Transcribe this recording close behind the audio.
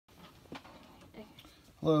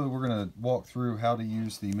Hello, we're going to walk through how to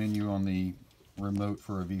use the menu on the remote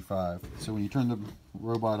for a V5. So when you turn the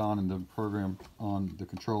robot on and the program on the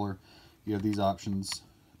controller, you have these options.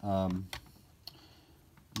 You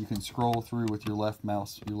can scroll through with your left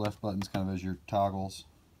mouse, your left buttons kind of as your toggles.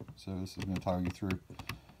 So this is going to toggle you through.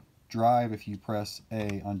 Drive, if you press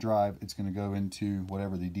A on drive, it's going to go into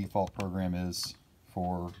whatever the default program is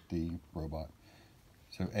for the robot.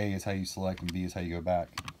 So A is how you select and B is how you go back.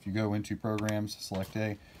 If you go into programs, select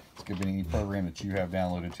A, it's going to be any program that you have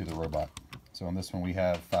downloaded to the robot. So on this one we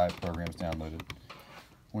have 5 programs downloaded.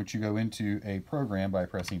 Once you go into a program by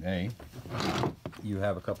pressing A, you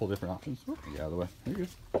have a couple different options. Oh, get out of the way. There you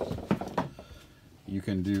go. You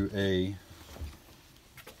can do a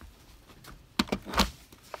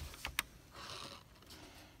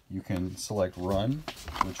you can select run,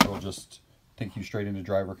 which will just take you straight into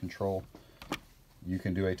driver control. You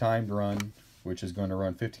can do a timed run, which is going to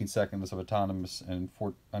run 15 seconds of autonomous and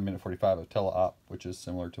 1 minute 45 of teleop, which is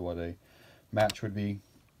similar to what a match would be.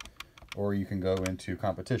 Or you can go into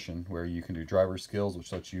competition, where you can do driver skills,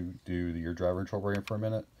 which lets you do your driver control program for a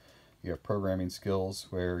minute. You have programming skills,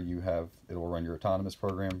 where it'll run your autonomous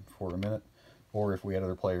program for a minute. Or if we had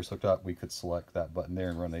other players hooked up, we could select that button there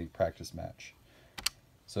and run a practice match.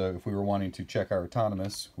 So if we were wanting to check our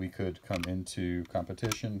autonomous, we could come into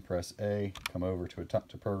competition, press A, come over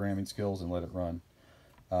to programming skills and let it run.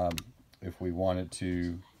 If we wanted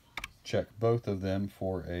to check both of them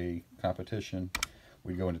for a competition,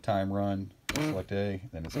 we go into time run, select A,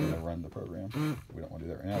 then it's going to run the program. We don't want to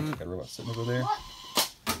do that right now. It's got a robot sitting over there.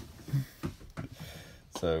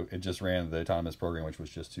 So it just ran the autonomous program, which was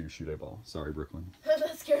just to shoot a ball. Sorry, Brooklyn.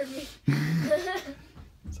 That scared me.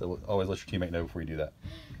 So always let your teammate know before you do that.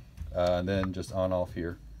 And then just on off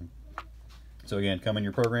here. So again, come in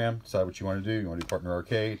your program, decide what you want to do. You want to do partner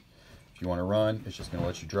arcade. If you want to run, it's just going to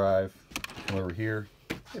let you drive. Come over here.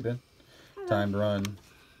 Hey, Ben. Timed run.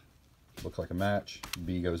 Looks like a match.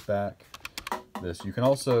 B goes back. This. You can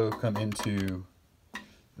also come into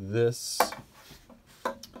this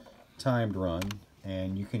timed run,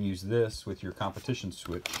 and you can use this with your competition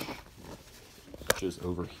switch, which is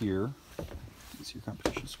over here. It's your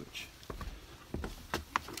competition switch.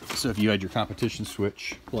 So if you had your competition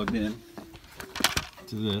switch plugged in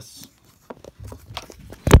to this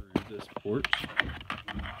through this port,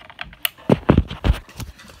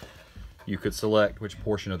 you could select which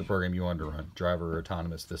portion of the program you wanted to run, driver or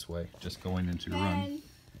autonomous, this way, just going into run.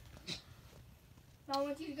 I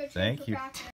want you to go Thank you.